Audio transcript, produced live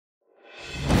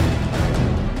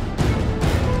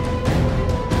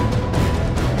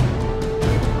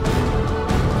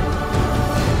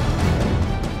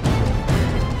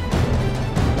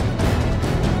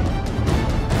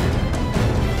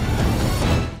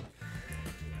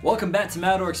Welcome back to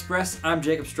Matador Express. I'm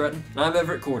Jacob Strutton. And I'm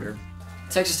Everett.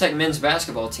 Texas Tech men's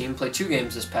basketball team played 2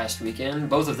 games this past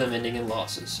weekend, both of them ending in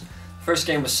losses. The first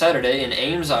game was Saturday in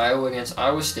Ames, Iowa against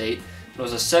Iowa State, and it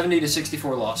was a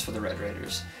 70-64 loss for the Red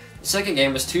Raiders. The second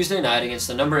game was Tuesday night against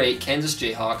the number 8 Kansas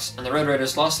Jayhawks, and the Red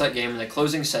Raiders lost that game in the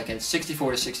closing seconds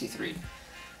 64-63.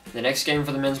 The next game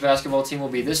for the men's basketball team will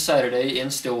be this Saturday in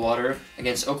Stillwater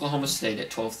against Oklahoma State at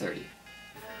 12:30.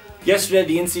 Yesterday,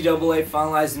 the NCAA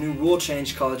finalized a new rule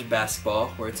change in college basketball,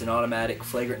 where it's an automatic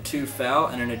flagrant 2 foul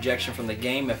and an ejection from the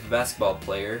game if a basketball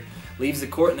player leaves the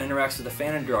court and interacts with a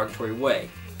fan in a derogatory way.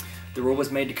 The rule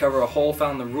was made to cover a hole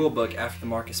found in the rulebook after the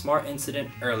Marcus Smart incident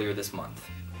earlier this month.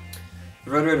 The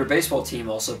Red Raider baseball team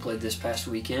also played this past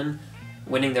weekend,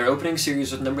 winning their opening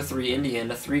series with number 3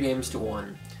 Indiana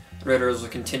 3-1. The Red Raiders will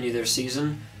continue their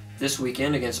season this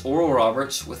weekend against Oral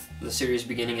Roberts, with the series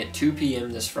beginning at 2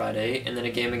 p.m. this Friday, and then a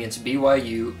game against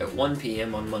BYU at 1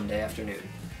 p.m. on Monday afternoon.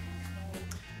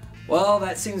 Well,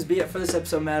 that seems to be it for this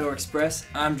episode of Matador Express.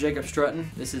 I'm Jacob Strutton.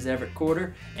 This is Everett,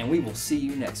 and we will see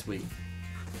you next week.